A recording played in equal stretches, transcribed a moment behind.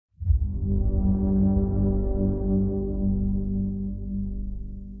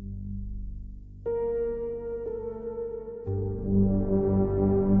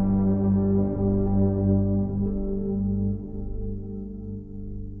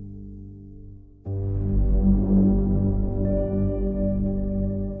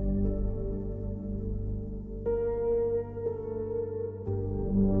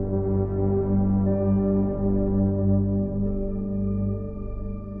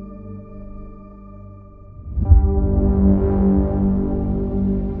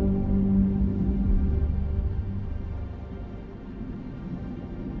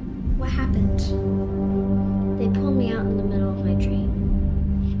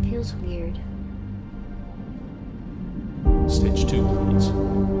feels weird. Stage 2, please.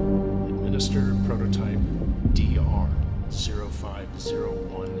 Administer prototype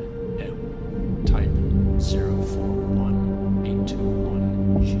DR0501M. Type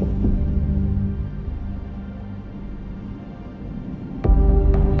 041821G.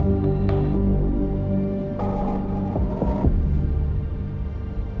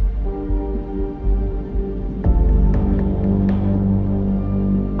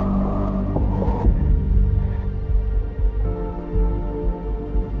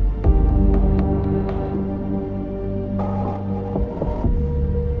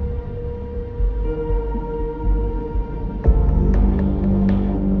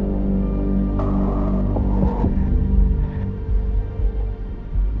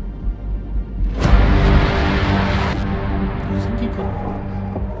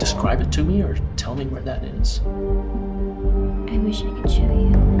 Describe it to me or tell me where that is. I wish I could show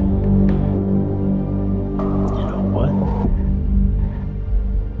you. You know what?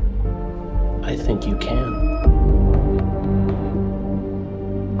 I think you can.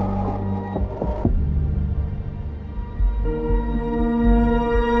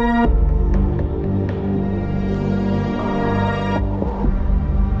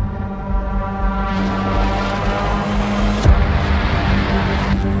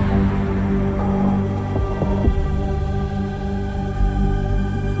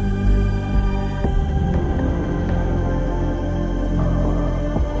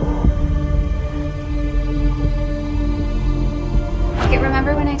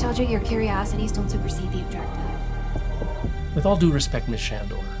 Remember when I told you your curiosities don't supersede the objective? With all due respect, Miss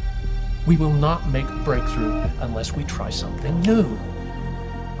Shandor, we will not make a breakthrough unless we try something new.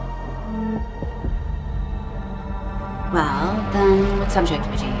 Well, then what subject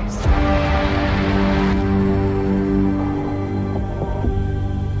would you use?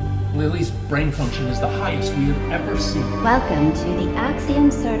 Lily's brain function is the highest we have ever seen. Welcome to the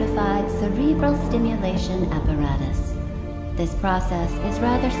Axiom-certified cerebral stimulation apparatus. This process is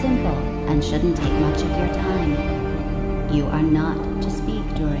rather simple and shouldn't take much of your time. You are not to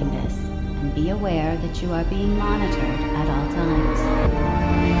speak during this, and be aware that you are being monitored at all times.